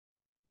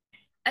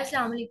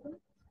Assalamu alaikum.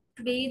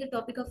 Today the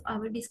topic of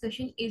our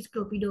discussion is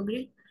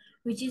clopidogrel,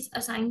 which is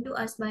assigned to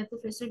us by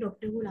Professor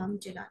Dr. Ghulam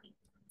Jalani.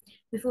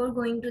 Before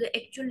going to the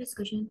actual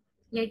discussion,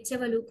 let's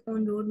have a look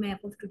on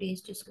roadmap of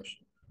today's discussion.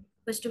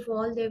 First of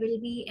all, there will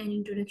be an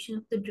introduction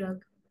of the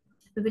drug.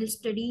 We will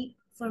study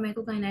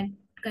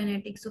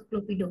pharmacokinetics of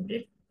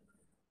clopidogrel,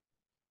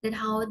 that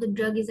how the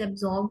drug is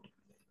absorbed,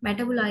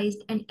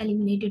 metabolized, and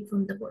eliminated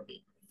from the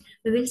body.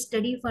 We will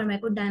study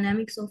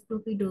pharmacodynamics of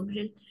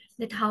clopidogrel,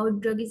 that how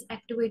drug is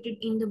activated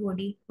in the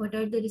body, what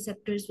are the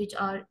receptors which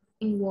are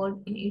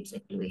involved in its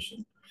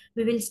activation.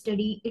 We will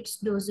study its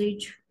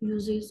dosage,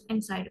 uses,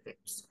 and side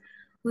effects.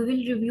 We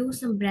will review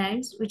some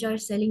brands which are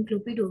selling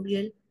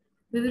clopidogrel.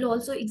 We will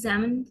also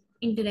examine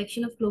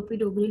interaction of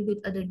clopidogrel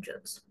with other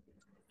drugs.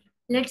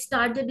 Let's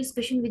start the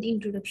discussion with the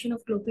introduction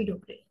of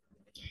clopidogrel.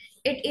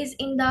 It is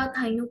in the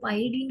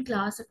thienopyridine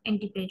class of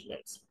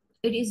antiplatelets.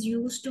 It is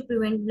used to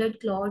prevent blood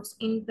clots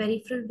in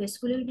peripheral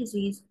vascular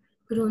disease,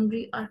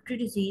 coronary artery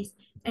disease,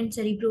 and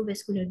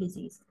cerebrovascular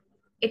disease.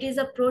 It is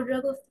a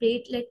prodrug of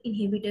platelet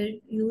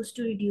inhibitor used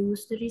to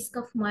reduce the risk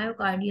of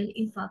myocardial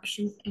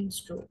infarction and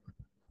stroke.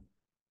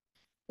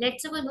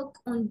 Let's have a look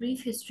on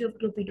brief history of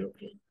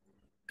clopidogrel.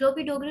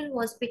 Clopidogrel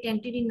was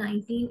patented in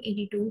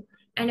 1982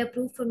 and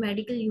approved for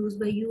medical use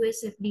by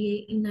US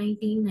FDA in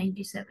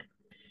 1997.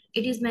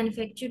 It is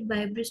manufactured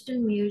by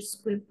Bristol-Myers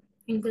Squibb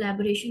in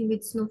collaboration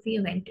with Sanofi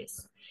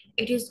Aventis.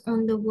 It is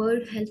on the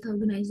World Health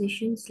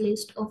Organization's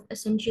list of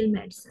essential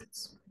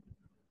medicines.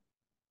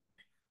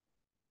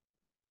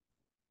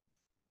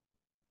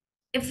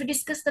 If we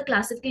discuss the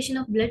classification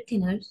of blood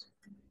thinners,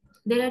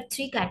 there are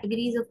three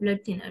categories of blood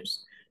thinners: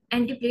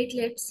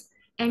 antiplatelets,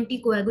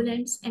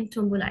 anticoagulants, and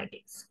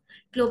thrombolytics.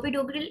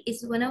 Clopidogrel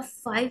is one of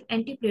 5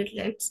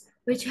 antiplatelets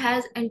which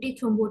has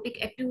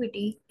antithrombotic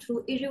activity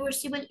through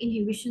irreversible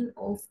inhibition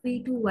of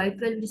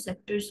P2Y12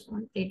 receptors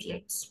on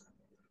platelets.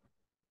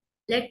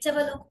 Let's have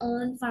a look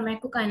on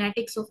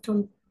pharmacokinetics of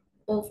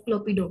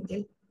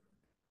clopidogrel.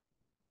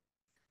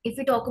 If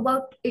we talk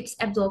about its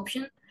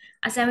absorption,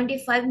 a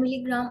 75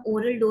 milligram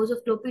oral dose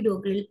of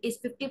clopidogrel is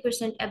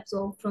 50%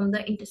 absorbed from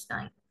the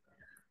intestine.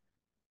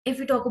 If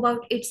we talk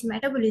about its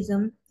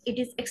metabolism, it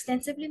is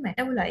extensively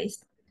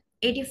metabolized.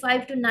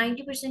 85 to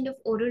 90% of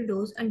oral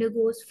dose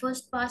undergoes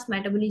first pass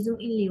metabolism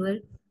in liver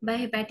by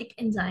hepatic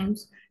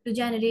enzymes to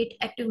generate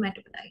active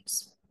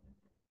metabolites.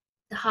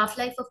 The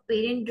half-life of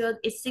parent drug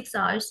is 6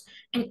 hours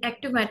and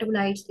active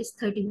metabolites is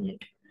 30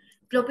 minutes.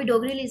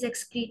 Clopidogrel is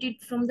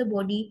excreted from the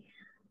body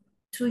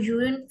through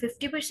urine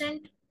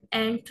 50%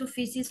 and through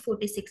feces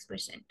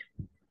 46%.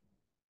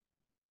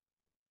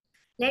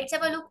 Let's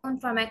have a look on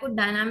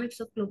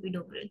pharmacodynamics of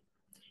clopidogrel.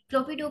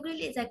 Clopidogrel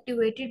is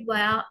activated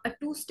via a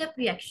two-step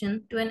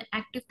reaction to an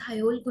active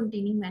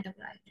thiol-containing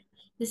metabolite.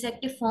 This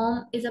active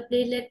form is a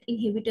platelet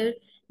inhibitor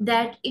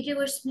that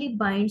irreversibly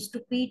binds to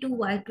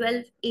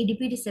P2Y12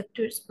 ADP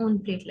receptors on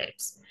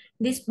platelets.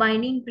 This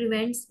binding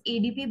prevents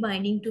ADP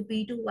binding to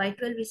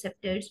P2Y12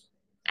 receptors,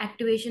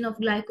 activation of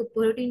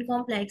glycoprotein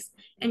complex,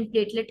 and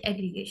platelet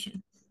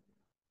aggregation.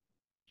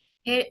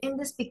 Here in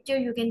this picture,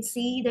 you can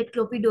see that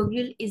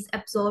clopidogrel is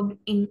absorbed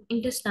in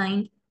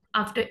intestine.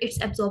 After its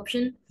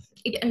absorption,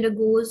 it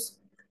undergoes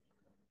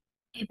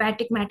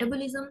hepatic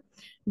metabolism.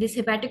 This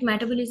hepatic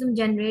metabolism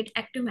generates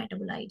active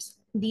metabolites.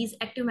 These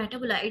active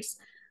metabolites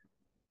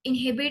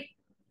inhibit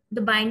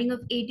the binding of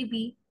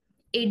ADP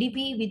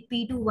with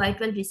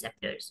P2Y12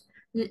 receptors.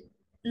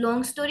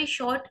 Long story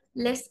short,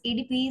 less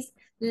ADPs,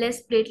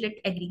 less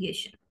platelet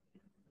aggregation.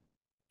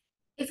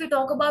 If we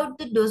talk about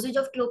the dosage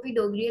of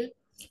clopidogrel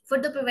for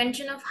the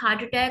prevention of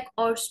heart attack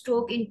or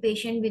stroke in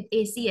patient with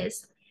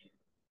ACS,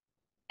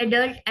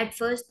 adult at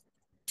first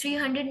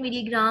 300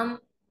 milligram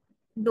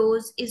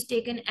dose is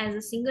taken as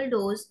a single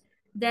dose,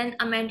 then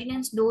a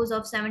maintenance dose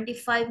of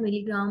 75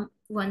 milligram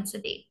once a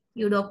day.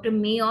 Your doctor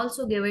may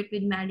also give it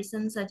with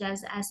medicines such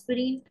as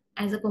aspirin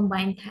as a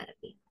combined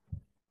therapy.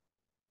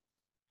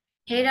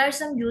 Here are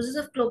some uses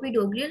of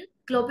clopidogrel.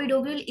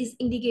 Clopidogrel is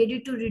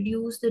indicated to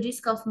reduce the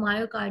risk of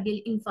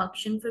myocardial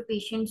infarction for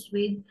patients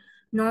with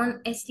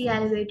non-ST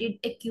elevated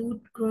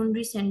acute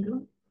coronary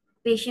syndrome,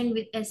 patient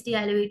with ST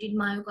elevated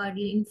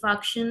myocardial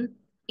infarction,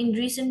 in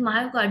recent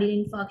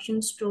myocardial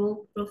infarction,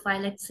 stroke,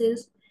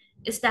 prophylaxis,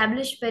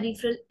 established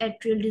peripheral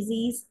arterial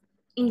disease,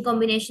 in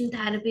combination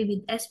therapy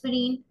with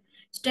aspirin,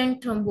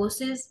 stent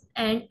thrombosis,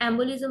 and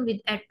embolism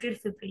with atrial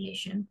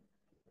fibrillation.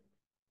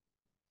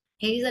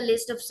 Here is a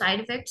list of side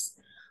effects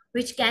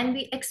which can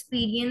be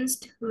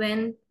experienced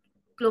when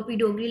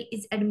clopidogrel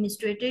is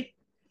administered.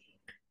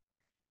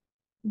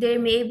 There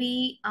may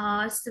be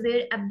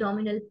severe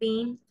abdominal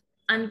pain,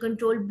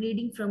 uncontrolled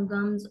bleeding from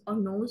gums or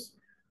nose,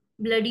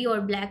 bloody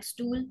or black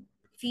stool,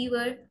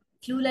 fever,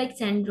 flu-like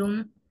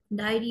syndrome,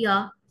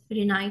 diarrhea,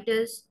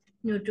 rhinitis,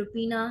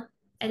 neutropenia,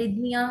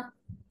 arrhythmia,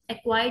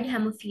 acquired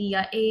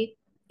hemophilia A,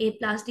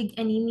 aplastic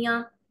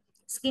anemia,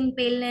 skin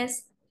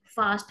paleness,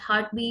 fast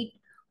heartbeat,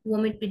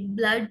 vomit with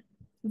blood,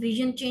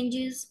 vision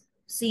changes,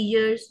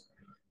 seizures,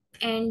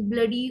 and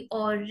bloody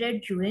or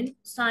red urine,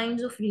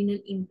 signs of renal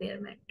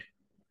impairment.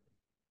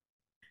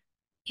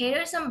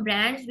 Here are some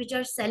brands which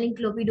are selling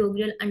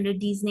clopidogrel under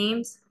these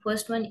names.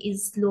 First one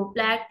is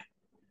Slowplat,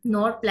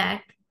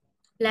 Norplat,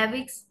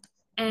 Plavix,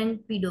 and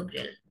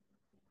Pidogrel.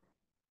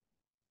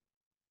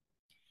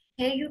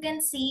 Here you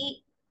can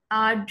see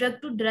our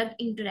drug-to-drug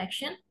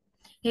interaction.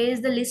 Here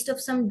is the list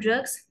of some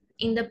drugs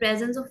in the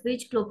presence of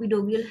which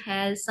clopidogrel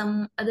has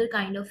some other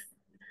kind of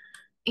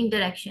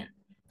interaction.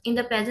 In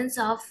the presence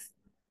of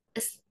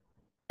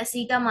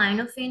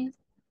acetaminophen,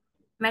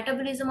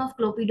 metabolism of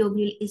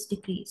clopidogrel is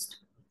decreased.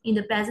 In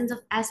the presence of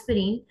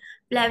aspirin,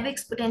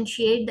 Plavix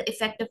potentiate the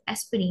effect of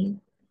aspirin.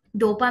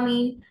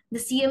 Dopamine, the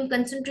serum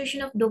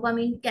concentration of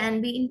dopamine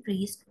can be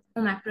increased.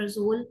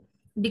 Omeprazole,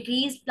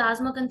 decreased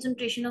plasma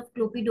concentration of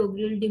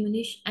clopidogrel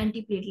diminish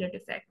antiplatelet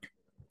effect.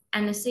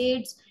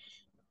 NSAIDs,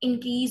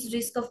 increased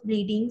risk of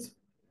bleedings.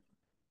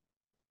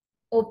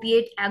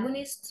 Opiate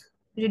agonists,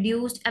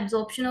 reduced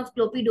absorption of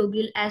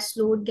clopidogrel as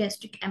slowed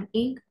gastric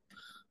emptying.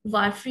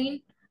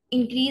 Warfarin,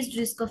 increased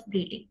risk of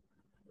bleeding.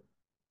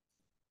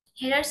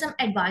 Here are some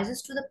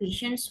advices to the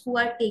patients who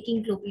are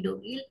taking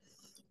clopidogrel.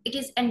 It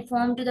is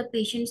informed to the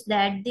patients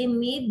that they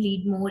may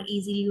bleed more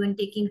easily when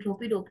taking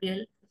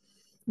clopidogrel.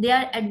 They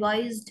are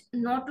advised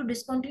not to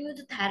discontinue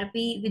the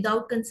therapy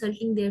without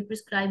consulting their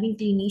prescribing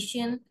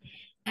clinician,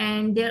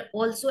 and they're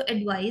also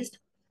advised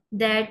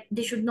that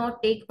they should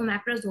not take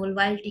omeprazole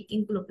while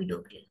taking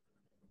clopidogrel.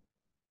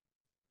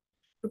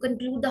 To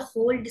conclude the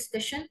whole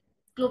discussion,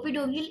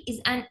 clopidogrel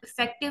is an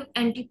effective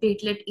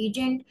antiplatelet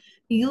agent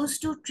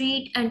used to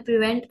treat and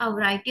prevent a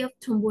variety of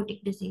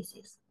thrombotic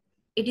diseases.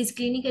 It is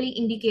clinically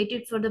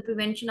indicated for the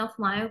prevention of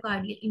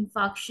myocardial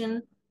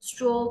infarction,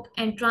 stroke,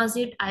 and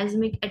transient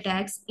ischemic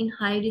attacks in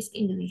high-risk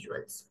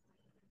individuals.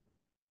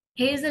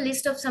 Here is a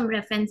list of some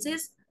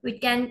references which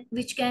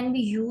can be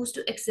used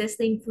to access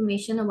the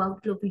information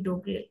about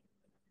clopidogrel.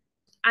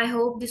 I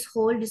hope this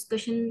whole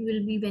discussion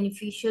will be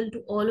beneficial to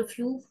all of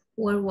you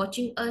who are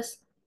watching us.